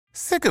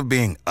Sick of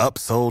being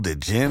upsold at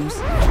gyms?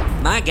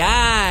 My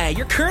guy,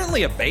 you're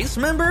currently a base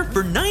member?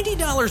 For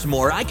 $90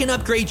 more, I can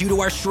upgrade you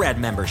to our Shred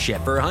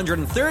membership. For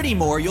 $130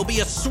 more, you'll be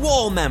a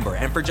Swole member.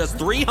 And for just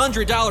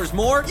 $300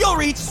 more, you'll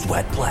reach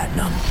Sweat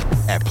Platinum.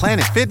 At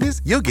Planet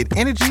Fitness, you'll get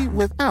energy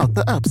without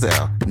the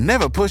upsell.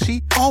 Never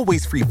pushy,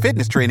 always free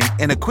fitness training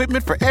and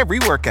equipment for every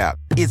workout.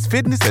 It's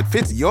fitness that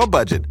fits your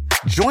budget.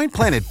 Join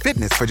Planet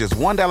Fitness for just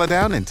 $1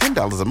 down and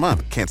 $10 a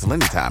month. Cancel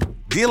anytime.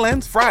 Deal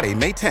ends Friday,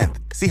 May 10th.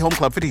 See Home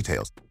Club for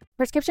details.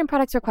 Prescription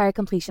products require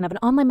completion of an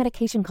online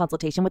medication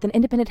consultation with an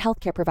independent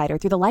healthcare provider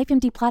through the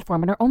LifeMD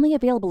platform and are only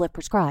available if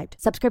prescribed.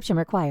 Subscription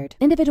required.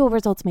 Individual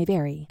results may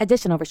vary.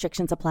 Additional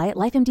restrictions apply at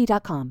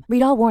lifemd.com.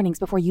 Read all warnings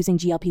before using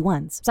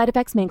GLP-1s. Side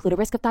effects may include a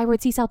risk of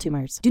thyroid C-cell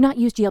tumors. Do not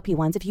use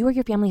GLP-1s if you or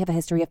your family have a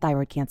history of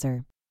thyroid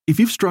cancer. If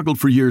you've struggled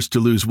for years to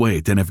lose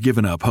weight and have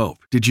given up hope,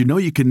 did you know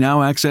you can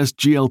now access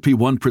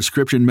GLP-1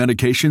 prescription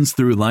medications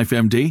through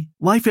LifeMD?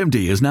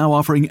 LifeMD is now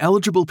offering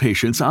eligible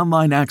patients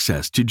online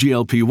access to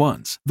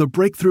GLP-1s, the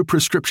breakthrough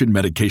prescription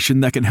medication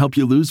that can help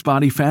you lose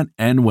body fat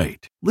and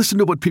weight. Listen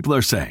to what people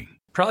are saying.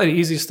 Probably the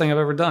easiest thing I've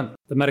ever done.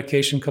 The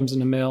medication comes in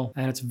the mail,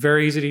 and it's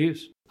very easy to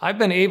use. I've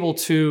been able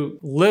to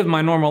live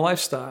my normal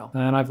lifestyle,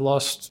 and I've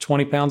lost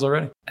 20 pounds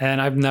already,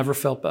 and I've never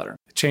felt better.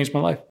 It changed my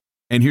life.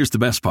 And here's the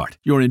best part.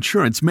 Your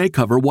insurance may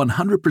cover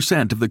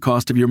 100% of the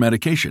cost of your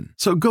medication.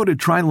 So go to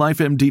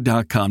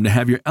TryLifeMD.com to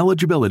have your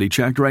eligibility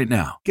checked right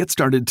now. Get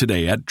started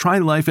today at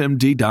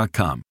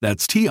TryLifeMD.com.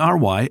 That's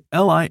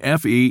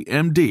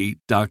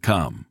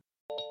TryLifeMD.com.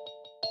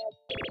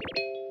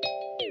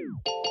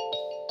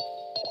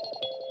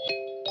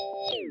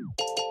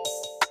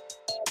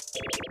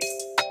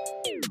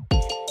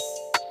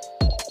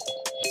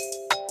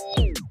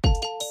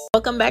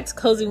 Welcome back to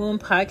Cozy Womb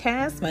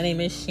Podcast. My name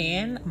is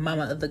Shan,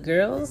 mama of the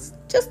girls,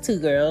 just two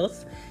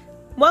girls.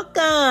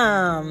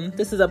 Welcome.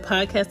 This is a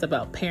podcast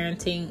about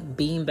parenting,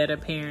 being better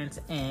parents,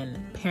 and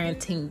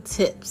parenting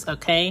tips,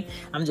 okay?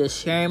 I'm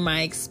just sharing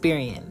my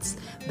experience.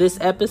 This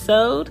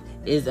episode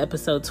is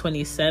episode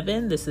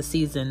 27. This is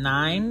season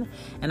 9.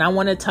 And I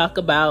want to talk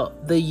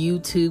about the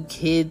YouTube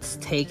kids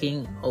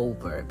taking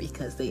over,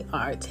 because they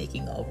are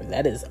taking over.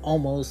 That is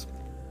almost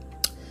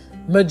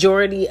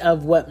majority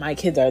of what my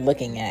kids are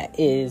looking at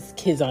is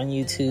kids on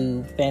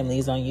YouTube,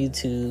 families on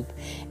YouTube.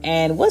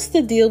 And what's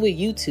the deal with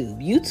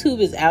YouTube?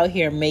 YouTube is out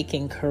here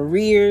making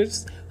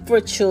careers for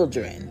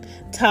children.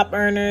 Top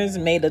earners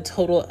made a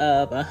total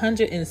of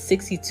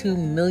 $162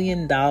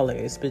 million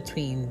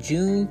between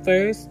June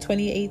 1st,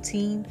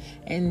 2018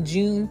 and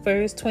June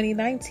 1st,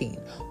 2019.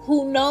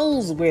 Who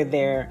knows where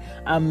their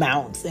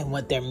amounts and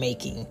what they're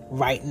making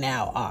right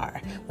now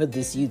are with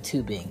this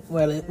YouTubing.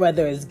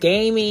 Whether it's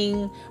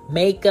gaming,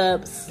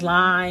 makeup,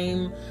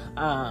 slime,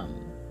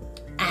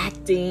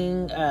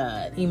 acting,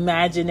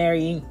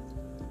 imaginary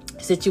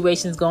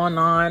situations going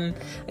on,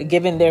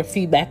 giving their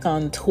feedback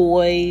on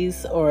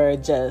toys, or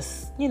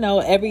just,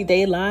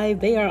 everyday life.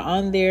 They are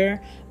on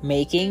there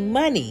making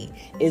money.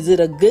 Is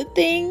it a good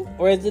thing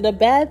or is it a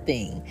bad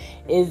thing?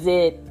 Is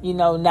it,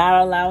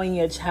 not allowing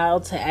your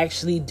child to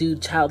actually do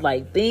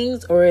childlike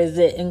things, or is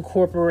it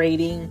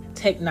incorporating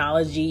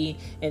technology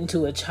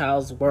into a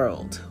child's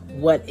world?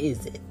 What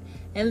is it?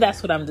 And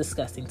that's what I'm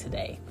discussing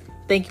today.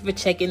 Thank you for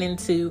checking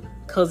into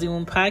Cozy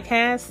Womb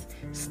Podcast.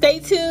 Stay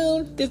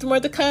tuned. There's more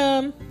to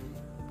come.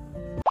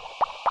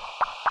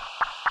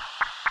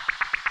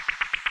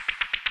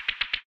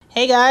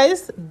 Hey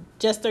guys,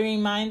 just a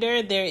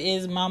reminder, there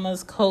is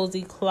Mama's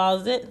Cozy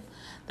Closet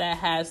that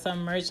has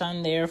some merch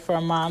on there for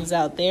moms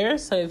out there.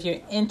 So if you're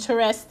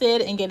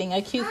interested in getting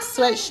a cute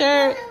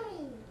sweatshirt,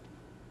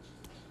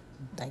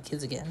 like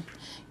kids again,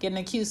 getting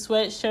a cute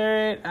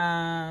sweatshirt,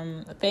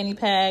 a fanny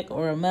pack,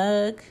 or a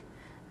mug,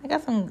 I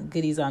got some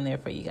goodies on there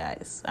for you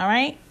guys. All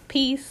right,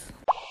 peace.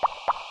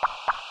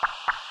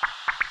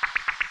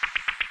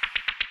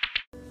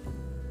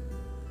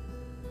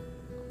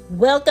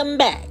 Welcome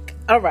back.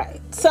 All right,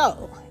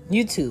 so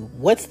YouTube,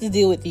 what's the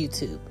deal with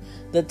YouTube?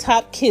 The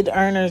top kid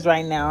earners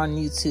right now on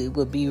YouTube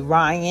would be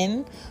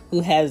Ryan,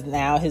 who has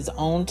now his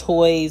own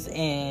toys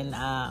in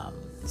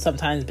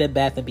sometimes Bed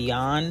Bath &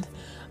 Beyond,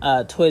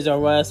 Toys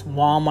R Us,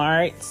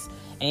 Walmart,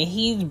 and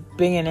he's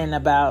bringing in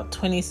about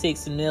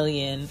 $26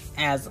 million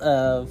as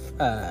of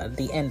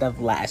the end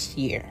of last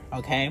year,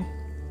 okay?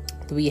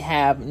 We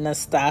have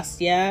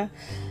Nastasia,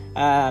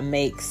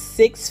 makes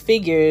 6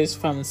 figures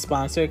from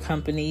sponsored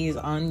companies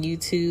on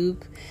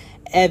YouTube.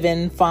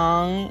 Evan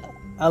Fong,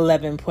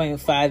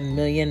 $11.5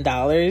 million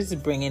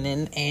bringing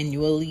in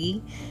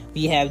annually.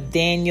 We have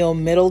Daniel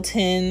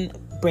Middleton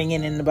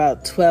bringing in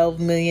about $12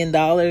 million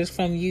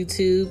from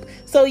YouTube.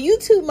 So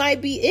YouTube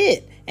might be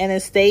it.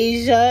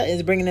 Anastasia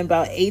is bringing in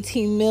about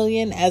 $18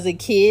 million as a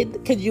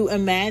kid. Could you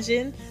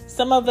imagine?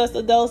 Some of us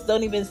adults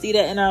don't even see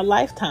that in our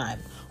lifetime.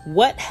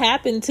 What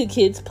happened to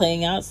kids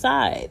playing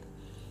outside?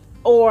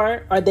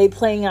 Or are they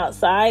playing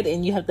outside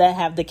and you have to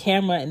have the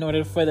camera in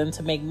order for them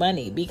to make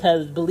money?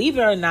 Because believe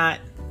it or not,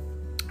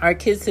 our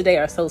kids today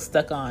are so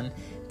stuck on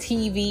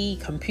TV,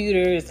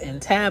 computers,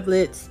 and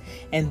tablets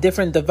and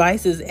different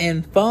devices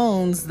and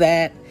phones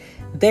that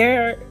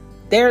they're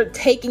They're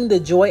taking the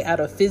joy out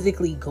of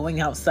physically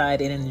going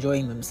outside and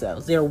enjoying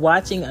themselves. They're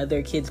watching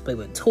other kids play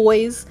with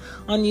toys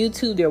on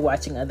YouTube. They're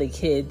watching other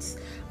kids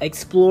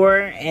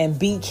explore and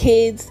be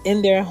kids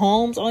in their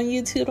homes on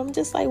YouTube. I'm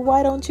just like,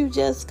 why don't you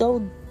just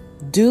go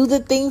do the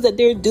things that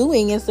they're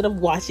doing instead of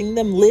watching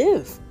them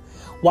live,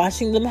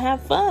 watching them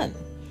have fun?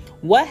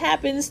 What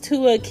happens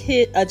to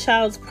a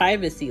child's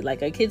privacy,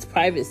 like a kid's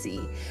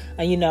privacy?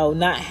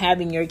 Not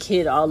having your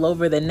kid all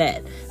over the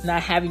net,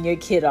 not having your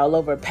kid all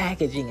over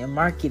packaging and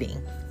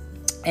marketing,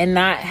 and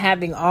not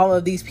having all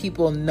of these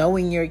people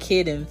knowing your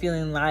kid and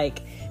feeling like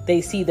they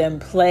see them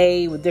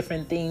play with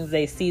different things.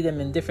 They see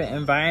them in different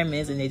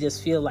environments and they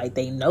just feel like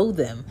they know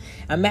them.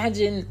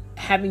 Imagine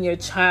having your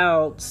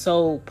child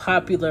so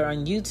popular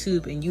on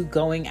YouTube and you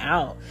going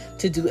out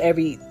to do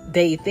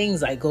everyday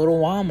things like go to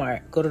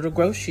Walmart, go to the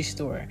grocery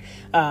store,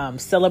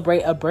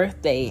 celebrate a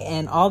birthday,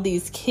 and all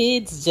these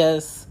kids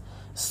just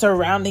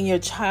surrounding your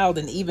child,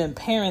 and even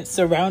parents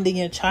surrounding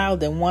your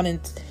child and wanting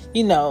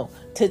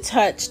to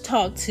touch,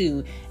 talk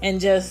to, and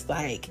just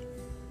like,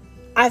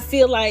 I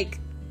feel like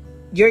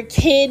your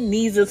kid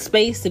needs a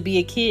space to be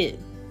a kid.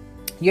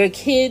 Your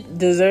kid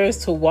deserves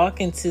to walk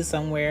into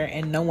somewhere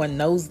and no one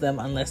knows them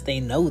unless they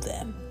know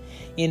them.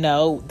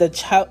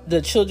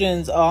 The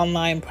Children's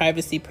Online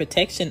Privacy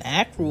Protection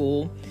Act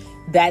rule,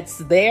 that's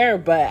there,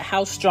 but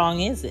how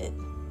strong is it?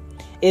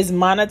 Is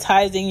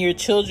monetizing your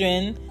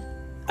children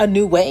a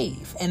new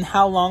wave? And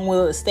how long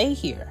will it stay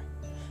here?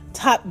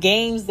 Top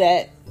games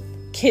that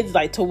kids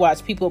like to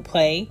watch people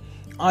play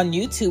on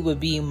YouTube would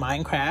be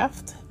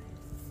Minecraft.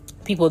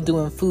 People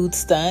doing food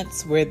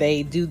stunts where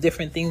they do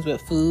different things with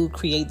food,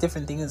 create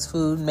different things with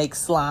food, make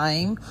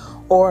slime,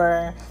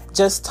 or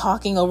just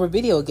talking over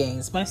video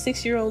games. My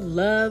 6-year-old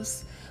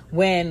loves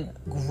when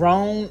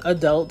grown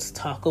adults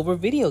talk over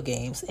video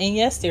games. And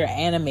yes, they're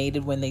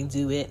animated when they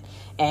do it,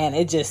 and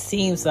it just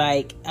seems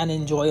like an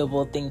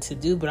enjoyable thing to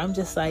do. But I'm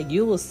just like,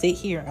 you will sit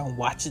here and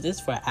watch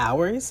this for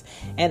hours.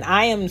 And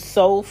I am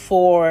so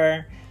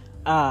for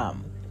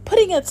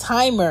putting a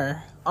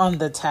timer on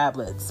the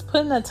tablets,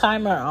 putting a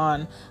timer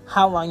on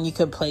how long you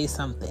could play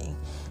something,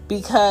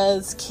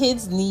 because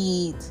kids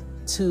need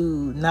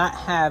to not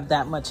have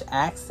that much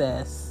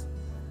access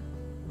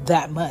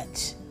that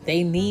much.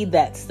 They need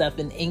that stuff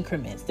in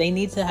increments. They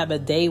need to have a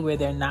day where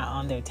they're not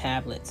on their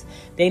tablets.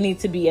 They need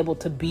to be able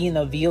to be in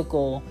a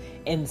vehicle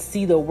and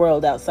see the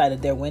world outside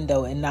of their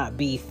window and not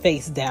be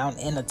face down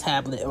in a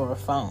tablet or a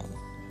phone.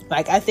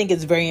 Like, I think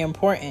it's very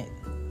important.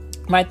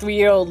 My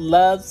 3-year-old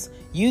loves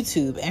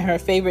YouTube, and her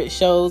favorite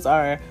shows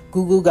are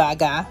Goo Goo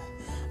Gaga,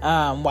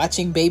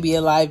 watching Baby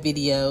Alive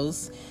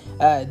videos,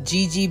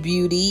 Gigi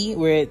Beauty,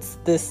 where it's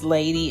this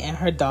lady and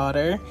her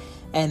daughter,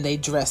 and they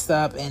dress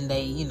up and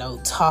they,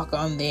 talk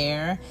on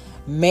there.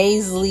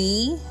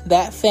 Maisley,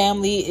 that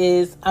family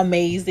is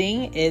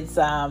amazing. It's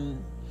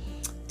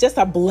just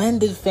a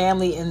blended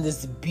family in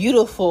this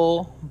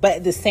beautiful, but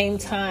at the same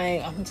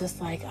time, I'm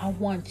just like, I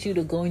want you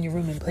to go in your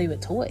room and play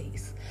with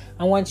toys.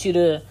 I want you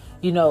to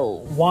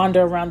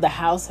wander around the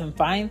house and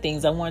find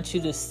things. I want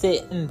you to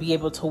sit and be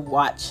able to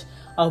watch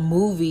a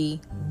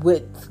movie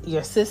with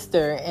your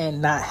sister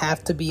and not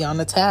have to be on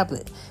a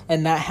tablet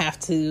and not have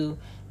to,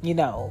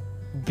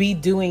 be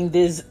doing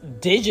this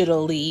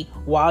digitally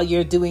while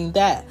you're doing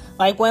that.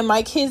 Like, when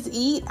my kids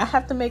eat, I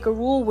have to make a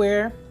rule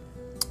where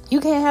you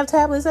can't have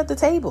tablets at the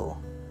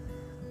table.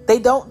 They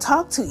don't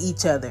talk to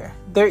each other.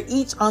 They're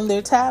each on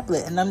their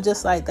tablet. And I'm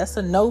just like, that's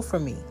a no for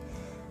me.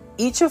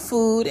 Eat your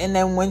food, and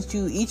then once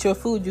you eat your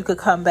food, you could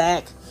come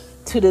back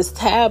to this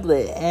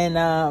tablet.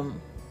 And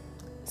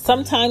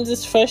sometimes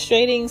it's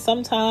frustrating.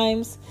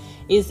 Sometimes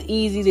it's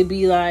easy to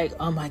be like,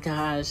 oh my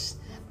gosh,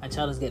 my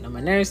child is getting on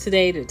my nerves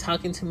today. They're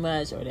talking too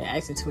much, or they're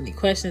asking too many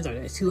questions, or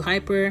they're too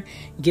hyper.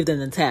 Give them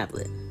the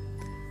tablet.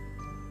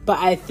 But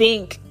I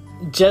think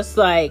just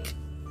like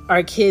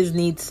our kids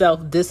need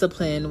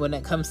self-discipline when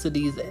it comes to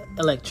these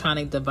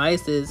electronic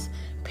devices,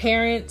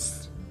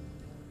 parents,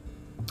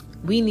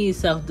 we need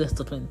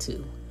self-discipline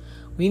too.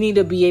 We need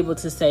to be able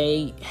to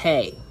say,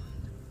 hey,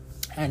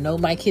 I know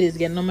my kid is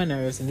getting on my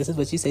nerves, and this is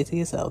what you say to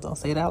yourself. Don't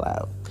say it out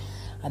loud.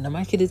 I know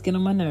my kid is getting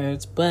on my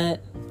nerves,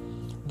 but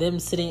them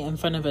sitting in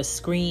front of a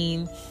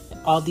screen,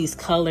 all these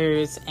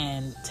colors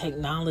and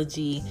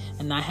technology,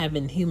 and not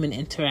having human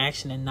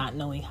interaction, and not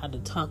knowing how to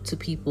talk to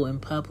people in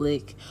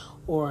public,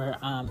 or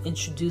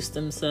introduce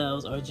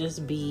themselves, or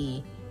just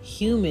be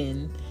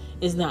human,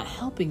 is not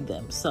helping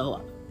them.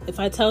 So if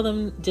I tell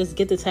them just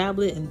get the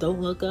tablet and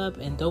don't look up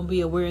and don't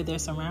be aware of their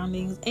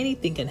surroundings,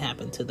 anything can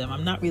happen to them.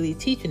 I'm not really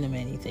teaching them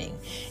anything.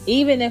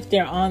 Even if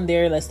they're on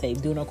there, let's say,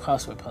 doing a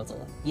crossword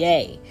puzzle.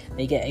 Yay,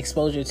 they get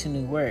exposure to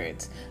new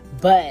words.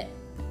 But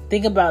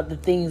think about the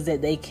things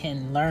that they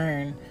can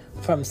learn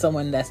from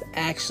someone that's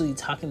actually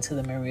talking to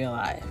them in real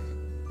life.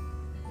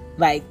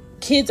 Like,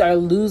 kids are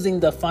losing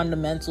the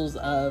fundamentals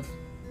of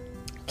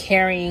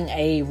carrying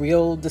a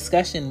real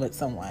discussion with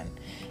someone,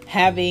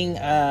 having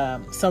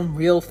some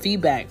real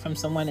feedback from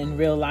someone in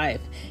real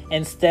life,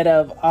 instead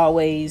of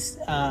always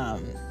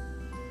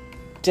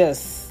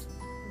just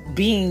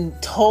being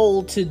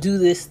told to do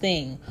this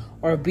thing,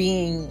 or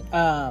being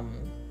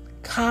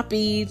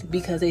copied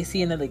because they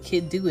see another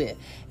kid do it.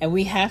 And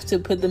we have to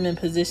put them in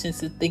positions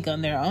to think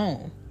on their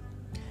own.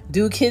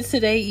 Do kids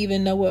today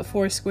even know what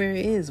Foursquare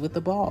is with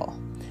the ball?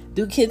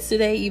 Do kids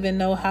today even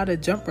know how to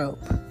jump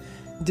rope?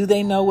 Do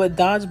they know what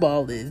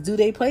dodgeball is? Do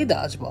they play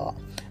dodgeball?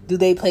 Do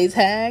they play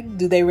tag?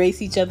 Do they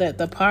race each other at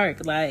the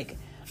park? Like,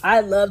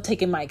 I love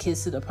taking my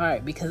kids to the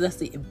park because that's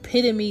the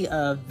epitome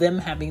of them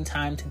having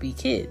time to be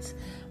kids.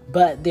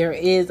 But there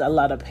is a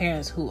lot of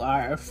parents who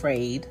are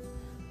afraid,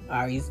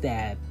 Ari's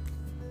dad,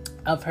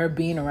 of her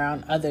being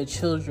around other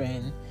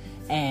children,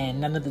 and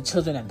none of the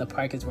children at the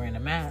park is wearing a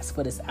mask,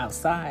 but it's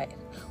outside.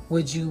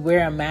 Would you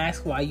wear a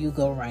mask while you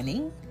go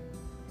running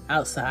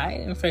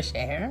outside in fresh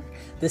air?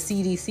 The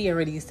CDC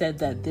already said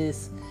that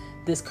this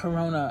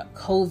corona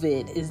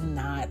COVID is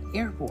not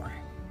airborne.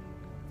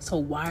 So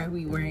why are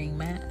we wearing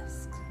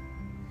masks?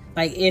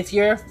 Like, if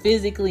you're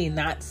physically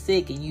not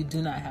sick and you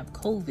do not have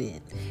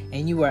COVID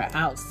and you are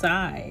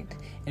outside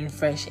in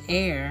fresh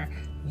air,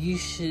 you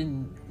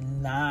should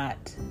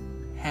not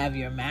have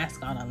your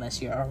mask on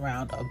unless you're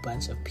around a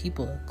bunch of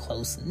people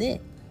close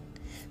knit.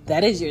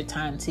 That is your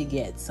time to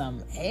get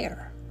some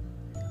air.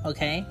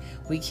 Okay?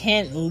 We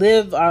can't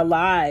live our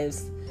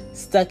lives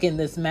stuck in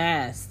this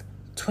mask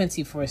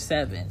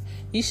 24/7.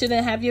 You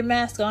shouldn't have your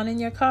mask on in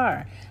your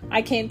car.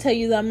 I can't tell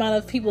you the amount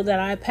of people that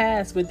I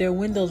pass with their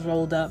windows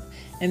rolled up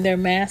and their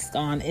mask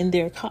on in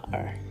their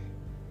car.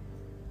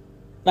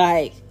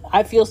 Like,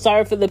 I feel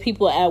sorry for the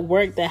people at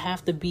work that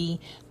have to be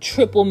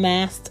triple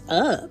masked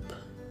up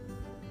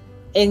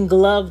and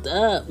gloved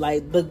up.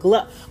 Like, the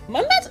glove.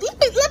 Let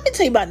me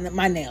tell you about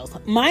my nails.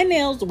 My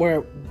nails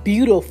were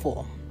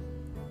beautiful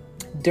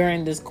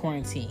during this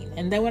quarantine.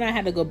 And then when I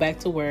had to go back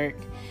to work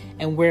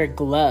and wear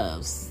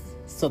gloves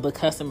so the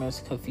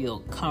customers could feel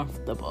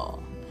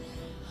comfortable,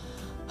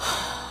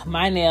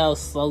 my nails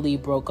slowly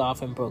broke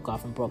off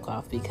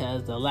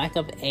because the lack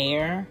of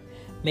air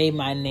made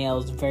my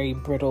nails very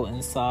brittle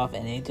and soft,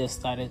 and they just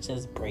started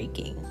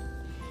breaking.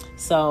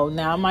 So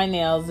now my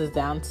nails is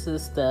down to the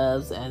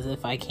stubs as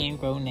if I can't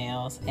grow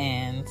nails,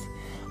 and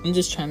I'm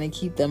just trying to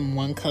keep them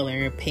one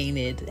color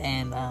painted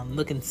and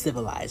looking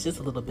civilized just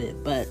a little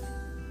bit. But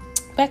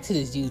back to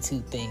this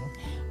YouTube thing.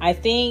 I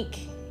think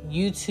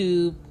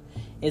YouTube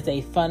is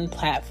a fun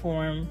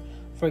platform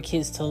for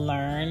kids to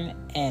learn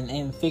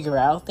and figure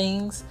out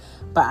things.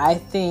 But I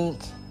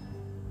think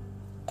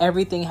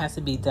everything has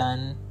to be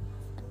done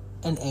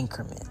in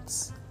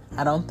increments.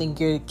 I don't think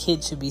your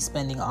kid should be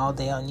spending all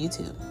day on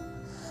YouTube.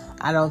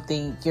 I don't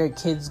think your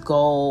kid's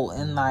goal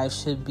in life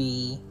should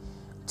be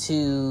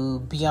to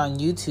be on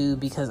YouTube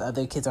because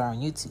other kids are on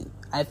YouTube.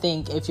 I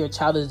think if your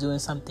child is doing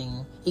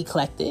something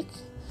eclectic,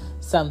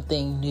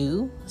 something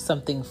new,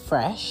 something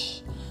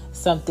fresh,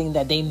 something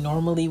that they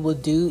normally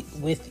would do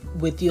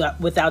with you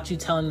without you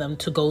telling them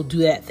to go do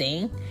that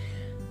thing,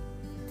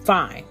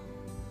 fine.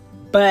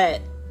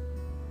 But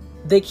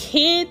the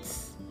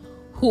kids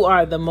who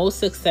are the most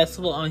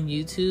successful on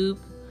YouTube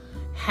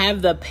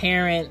have the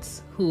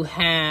parents who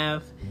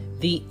have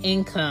the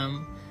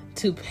income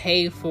to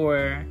pay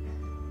for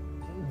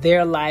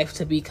their life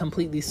to be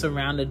completely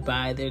surrounded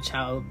by their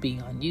child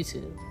being on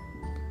YouTube.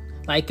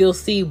 Like, you'll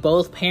see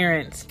both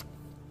parents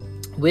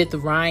with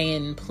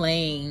Ryan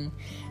playing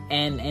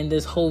and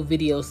this whole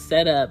video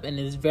setup, and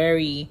is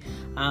very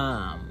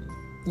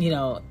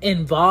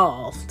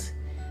involved.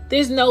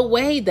 There's no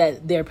way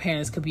that their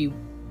parents could be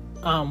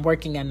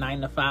working a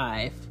 9 to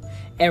 5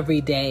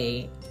 every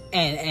day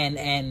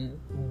and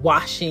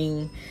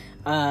washing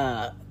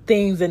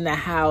things in the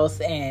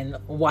house and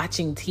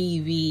watching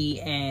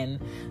TV and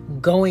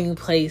going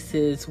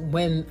places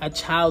when a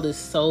child is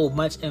so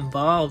much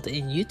involved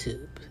in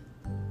YouTube.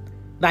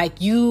 Like,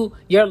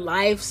 your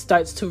life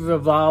starts to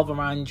revolve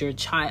around your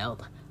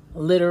child,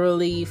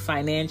 literally,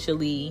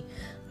 financially,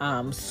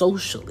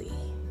 socially.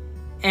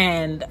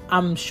 And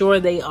I'm sure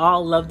they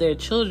all love their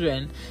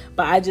children,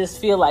 but I just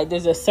feel like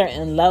there's a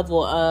certain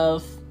level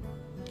of,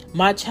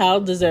 my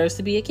child deserves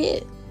to be a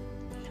kid.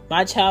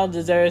 My child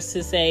deserves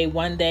to say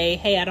one day,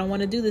 hey, I don't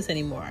want to do this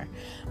anymore.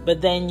 But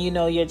then,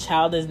 your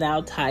child is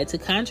now tied to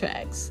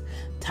contracts,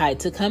 tied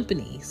to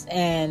companies.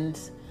 And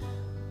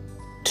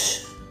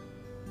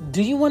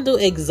do you want to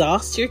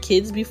exhaust your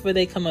kids before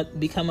they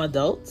become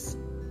adults?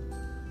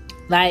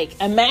 Like,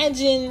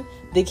 imagine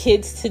the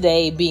kids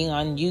today being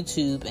on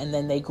YouTube and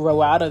then they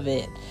grow out of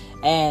it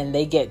and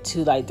they get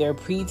to like their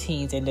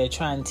preteens and they're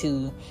trying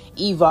to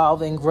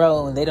evolve and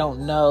grow and they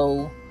don't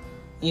know,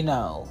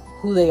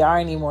 who they are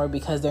anymore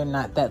because they're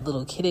not that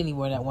little kid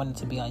anymore that wanted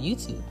to be on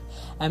YouTube.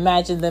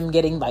 Imagine them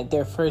getting like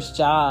their first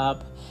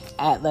job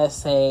at, let's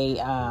say,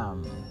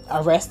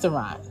 a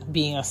restaurant,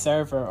 being a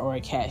server or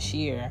a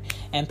cashier,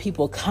 and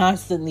people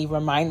constantly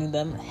reminding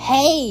them,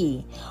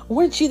 hey,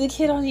 weren't you the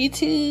kid on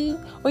YouTube?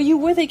 Or you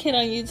were the kid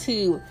on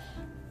YouTube.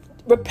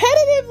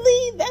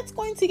 Repetitively, that's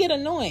going to get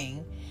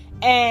annoying.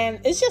 And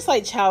it's just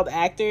like child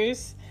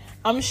actors.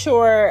 I'm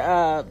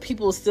sure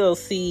people still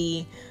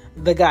see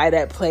the guy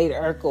that played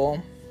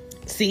Urkel.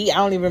 See, I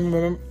don't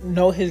even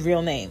know his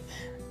real name.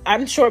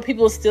 I'm sure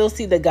people still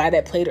see the guy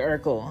that played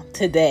Urkel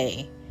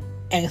today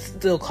and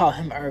still call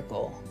him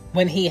Urkel.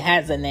 when he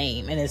has a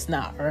name and it's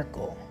not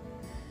Urkel.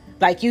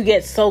 Like, you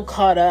get so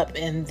caught up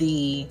in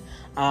the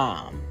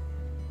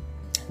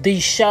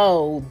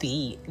show,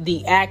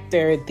 the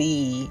actor,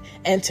 the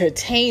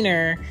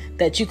entertainer,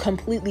 that you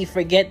completely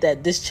forget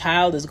that this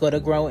child is going to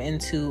grow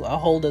into a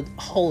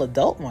whole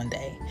adult one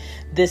day.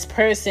 This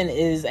person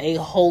is a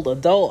whole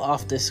adult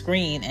off the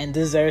screen and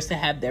deserves to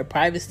have their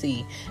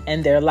privacy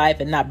and their life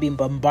and not be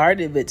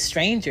bombarded with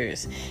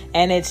strangers.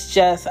 And it's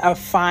just a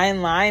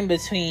fine line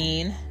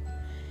between,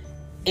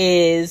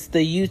 is the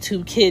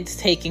YouTube kids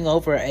taking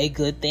over a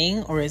good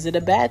thing or is it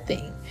a bad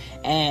thing?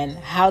 And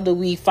how do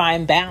we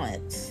find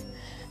balance?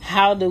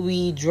 How do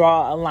we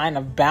draw a line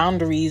of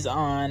boundaries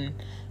on,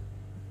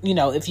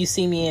 if you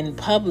see me in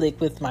public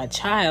with my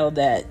child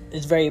that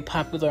is very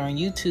popular on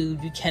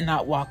YouTube, you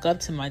cannot walk up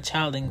to my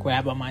child and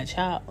grab on my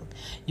child.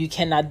 You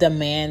cannot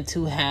demand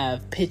to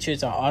have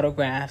pictures or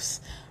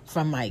autographs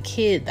from my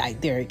kid.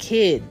 Like, they're a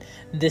kid.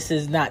 This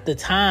is not the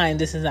time.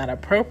 This is not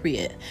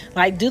appropriate.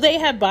 Like, do they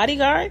have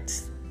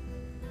bodyguards?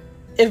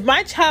 If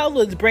my child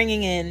was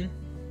bringing in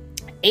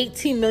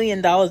 $18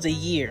 million a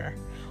year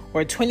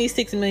or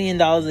 $26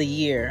 million a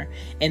year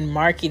in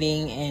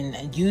marketing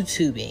and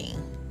YouTubing,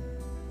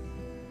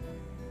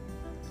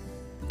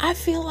 I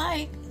feel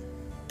like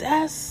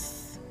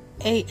that's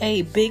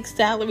a big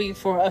salary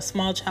for a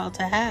small child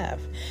to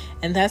have.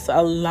 And that's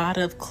a lot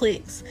of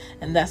clicks.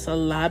 And that's a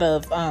lot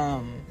of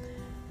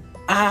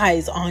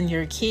eyes on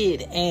your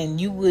kid. And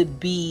you would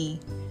be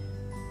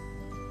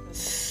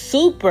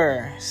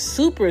super,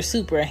 super,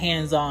 super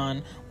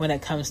hands-on when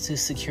it comes to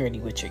security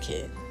with your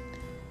kid.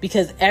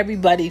 Because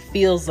everybody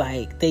feels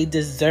like they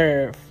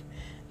deserve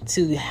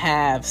to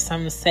have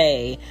some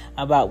say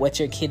about what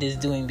your kid is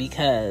doing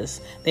because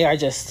they are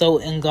just so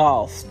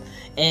engulfed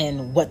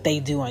in what they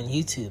do on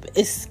YouTube.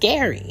 It's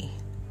scary.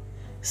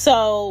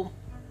 So,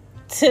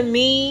 to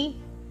me,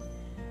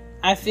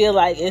 I feel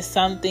like it's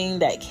something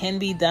that can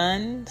be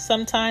done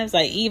sometimes.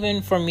 Like,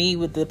 even for me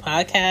with the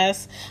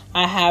podcast,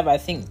 I have, I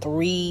think,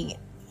 3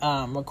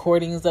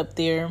 recordings up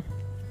there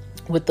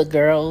with the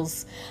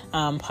girls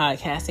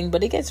podcasting,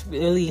 but it gets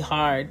really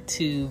hard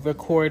to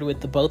record with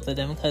the both of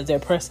them because their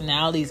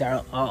personalities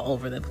are all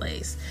over the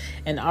place.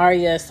 And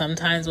Arya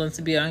sometimes wants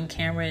to be on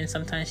camera and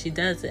sometimes she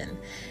doesn't.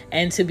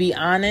 And to be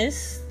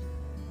honest,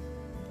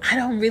 I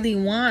don't really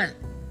want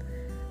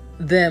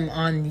them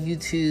on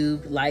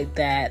YouTube like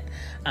that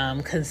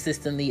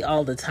consistently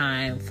all the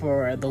time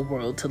for the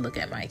world to look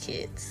at my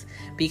kids,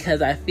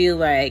 because I feel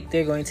like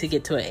they're going to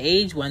get to an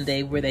age one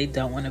day where they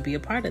don't want to be a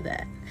part of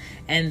that,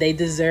 and they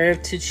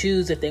deserve to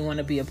choose if they want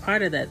to be a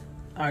part of that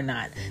or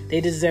not.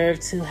 They deserve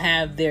to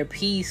have their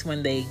peace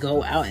when they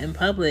go out in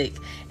public,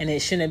 and it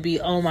shouldn't be,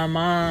 oh, my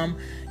mom,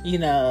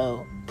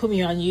 put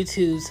me on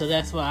YouTube, so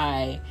that's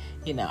why,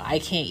 I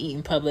can't eat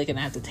in public and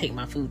I have to take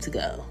my food to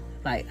go.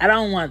 Like, I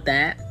don't want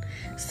that.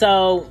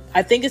 So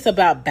I think it's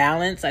about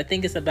balance. I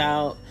think it's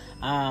about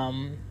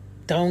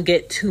don't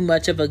get too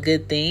much of a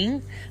good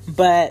thing.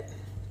 But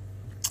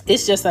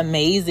it's just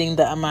amazing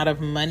the amount of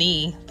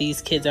money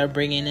these kids are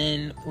bringing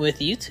in with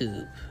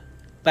YouTube.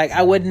 Like,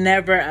 I would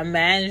never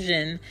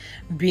imagine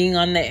being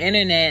on the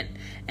internet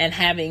and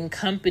having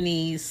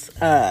companies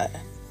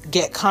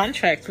get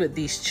contracts with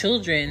these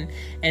children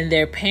and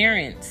their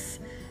parents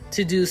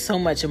to do so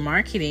much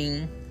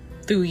marketing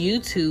through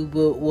YouTube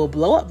will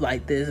blow up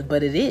like this,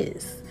 but it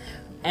is.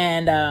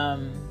 And,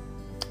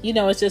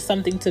 it's just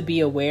something to be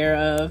aware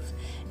of.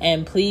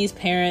 And please,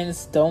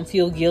 parents, don't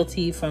feel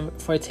guilty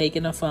for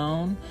taking a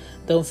phone.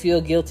 Don't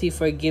feel guilty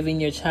for giving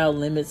your child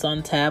limits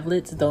on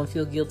tablets. Don't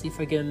feel guilty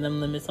for giving them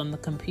limits on the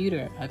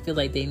computer. I feel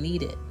like they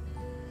need it.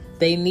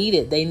 They need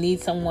it. They need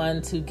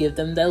someone to give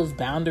them those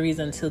boundaries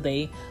until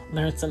they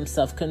learn some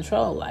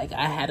self-control. Like,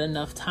 I had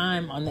enough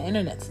time on the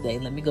internet today.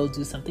 Let me go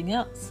do something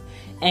else.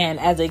 And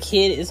as a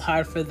kid, it's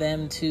hard for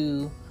them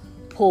to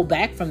pull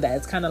back from that.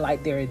 It's kind of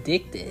like they're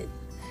addicted.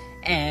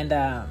 And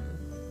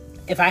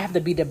if I have to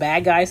be the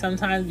bad guy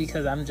sometimes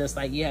because I'm just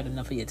like, you had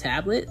enough of your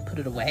tablet, put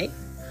it away.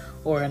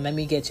 Or let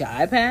me get your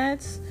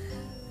iPads.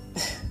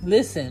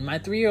 Listen, my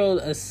 3-year-old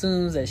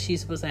assumes that she's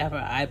supposed to have her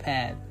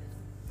iPad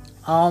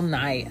all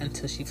night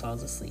until she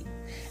falls asleep.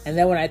 And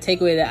then when I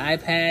take away the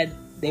iPad,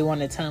 they want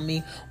to tell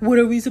me, what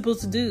are we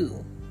supposed to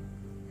do?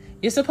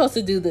 You're supposed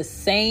to do the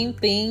same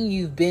thing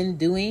you've been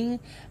doing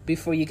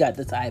before you got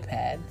this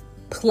iPad.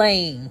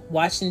 Playing,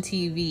 watching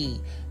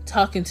TV,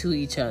 talking to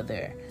each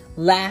other,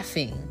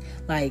 laughing,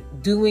 like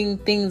doing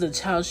things a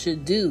child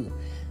should do.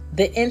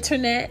 The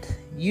internet,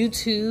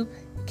 YouTube,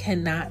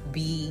 cannot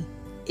be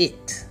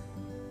it.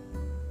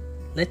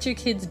 Let your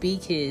kids be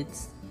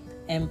kids,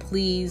 and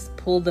please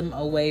pull them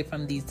away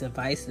from these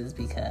devices,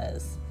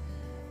 because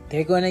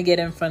they're going to get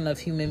in front of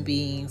human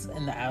beings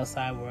in the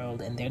outside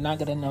world, and they're not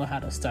going to know how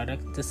to start a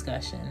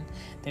discussion.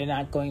 They're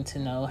not going to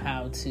know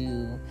how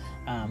to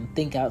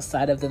think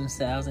outside of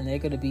themselves, and they're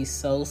going to be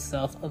so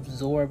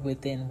self-absorbed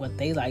within what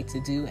they like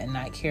to do and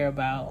not care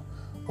about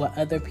what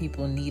other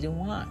people need and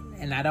want.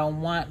 And I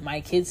don't want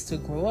my kids to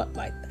grow up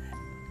like that.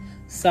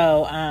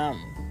 So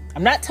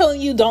I'm not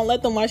telling you don't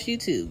let them watch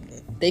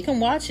YouTube. they can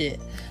watch it.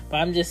 But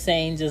I'm just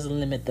saying, just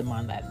limit them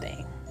on that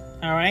thing.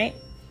 All right?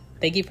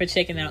 Thank you for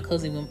checking out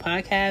Cozy Womb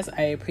Podcast.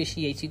 I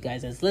appreciate you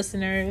guys as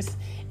listeners.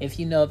 If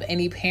you know of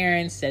any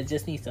parents that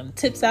just need some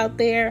tips out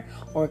there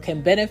or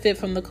can benefit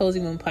from the Cozy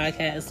Womb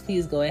Podcast,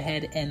 please go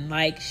ahead and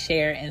like,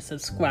 share, and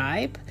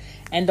subscribe.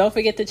 And don't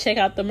forget to check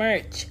out the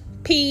merch.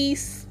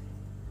 Peace.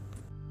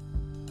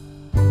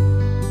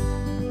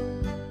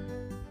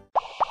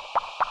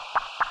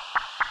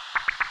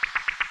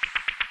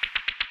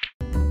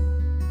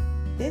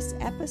 This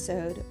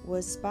episode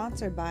was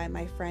sponsored by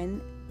my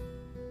friend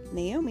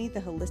Naomi, the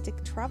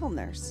Holistic Travel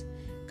Nurse.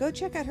 Go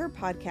check out her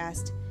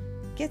podcast.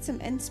 Get some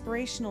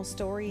inspirational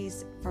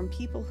stories from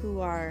people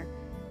who are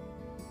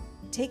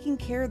taking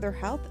care of their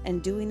health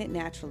and doing it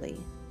naturally.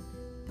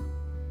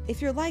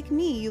 If you're like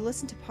me, you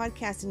listen to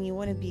podcasts and you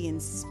want to be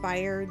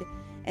inspired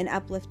and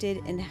uplifted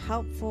and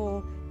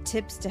helpful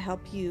tips to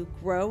help you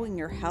grow in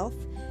your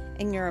health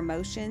and your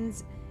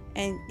emotions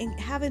and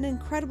have an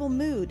incredible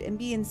mood and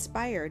be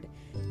inspired,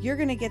 you're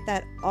going to get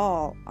that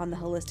all on the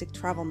Holistic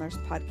Travel Nurse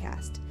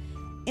podcast.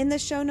 In the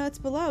show notes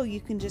below, you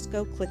can just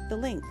go click the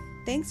link.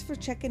 Thanks for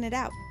checking it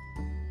out.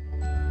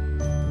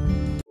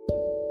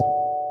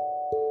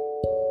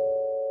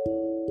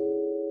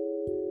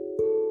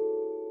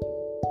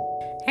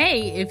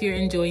 Hey, if you're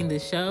enjoying the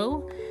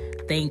show,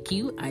 thank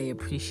you. I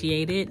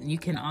appreciate it. You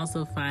can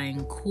also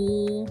find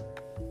cool,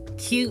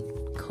 cute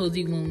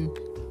Cozy Womb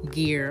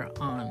gear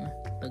on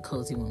the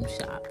Cozy Womb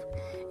shop.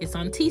 It's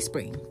on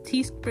Teespring,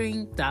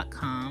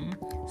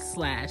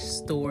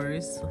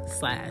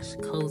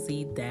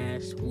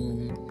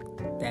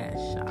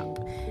 teespring.com/stores/cozy-womb-shop.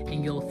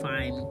 And you'll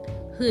find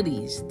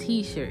hoodies,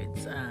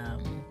 t-shirts,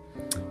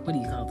 what do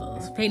you call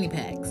those? Fanny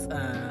packs,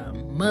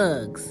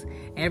 mugs,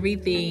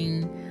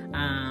 everything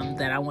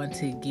that I want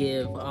to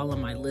give all of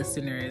my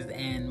listeners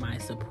and my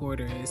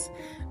supporters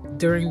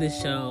during the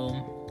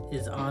show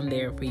is on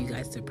there for you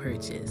guys to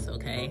purchase,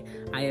 okay?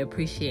 I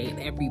appreciate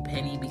every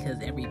penny because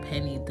every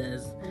penny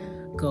does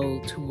go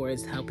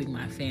towards helping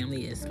my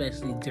family,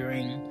 especially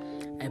during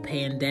a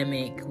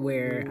pandemic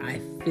where I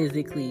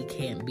physically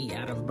can't be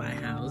out of my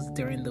house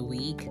during the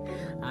week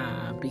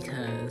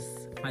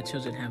because my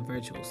children have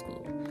virtual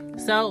school.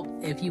 So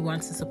if you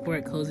want to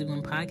support Cozy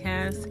Womb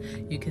Podcast,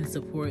 you can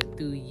support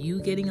through you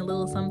getting a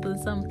little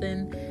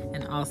something,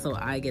 and also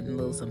I getting a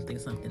little something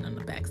on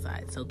the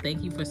backside. So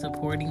thank you for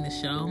supporting the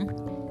show.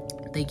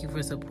 Thank you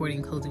for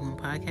supporting Cozy Womb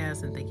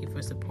Podcast, and thank you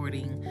for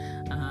supporting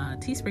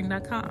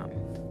teespring.com.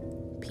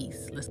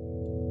 Peace. Listen.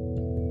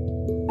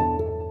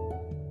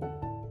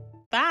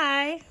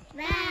 Bye.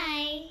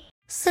 Bye.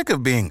 Sick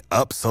of being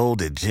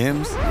upsold at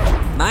gyms?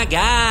 My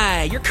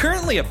guy, you're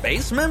currently a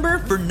base member?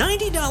 For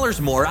 $90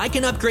 more, I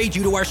can upgrade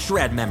you to our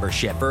Shred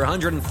membership. For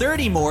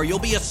 $130 more, you'll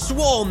be a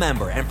Swole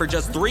member. And for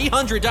just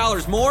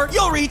 $300 more,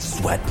 you'll reach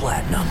Sweat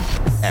Platinum.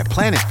 At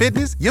Planet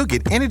Fitness, you'll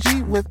get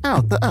energy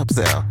without the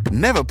upsell.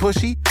 Never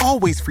pushy,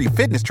 always free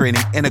fitness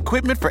training and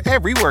equipment for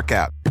every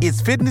workout.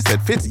 It's fitness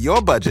that fits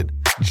your budget.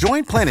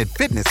 Join Planet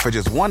Fitness for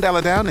just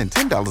 $1 down and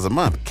 $10 a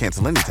month.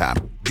 Cancel anytime.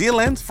 Deal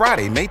ends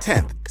Friday, May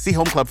 10th. See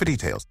Home Club for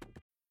details.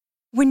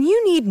 When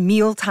you need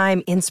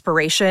mealtime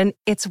inspiration,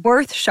 it's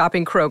worth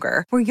shopping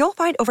Kroger, where you'll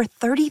find over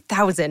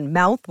 30,000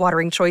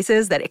 mouth-watering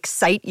choices that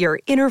excite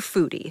your inner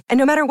foodie. And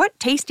no matter what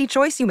tasty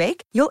choice you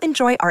make, you'll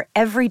enjoy our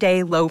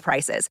everyday low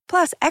prices,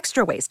 plus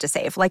extra ways to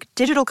save, like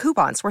digital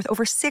coupons worth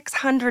over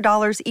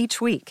 $600 each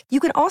week. You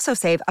can also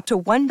save up to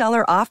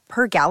 $1 off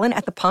per gallon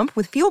at the pump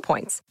with fuel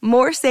points.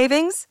 More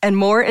savings and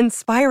more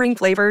inspiring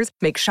flavors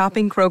make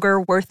shopping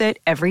Kroger worth it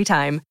every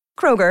time.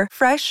 Kroger,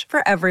 fresh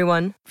for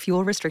everyone.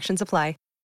 Fuel restrictions apply.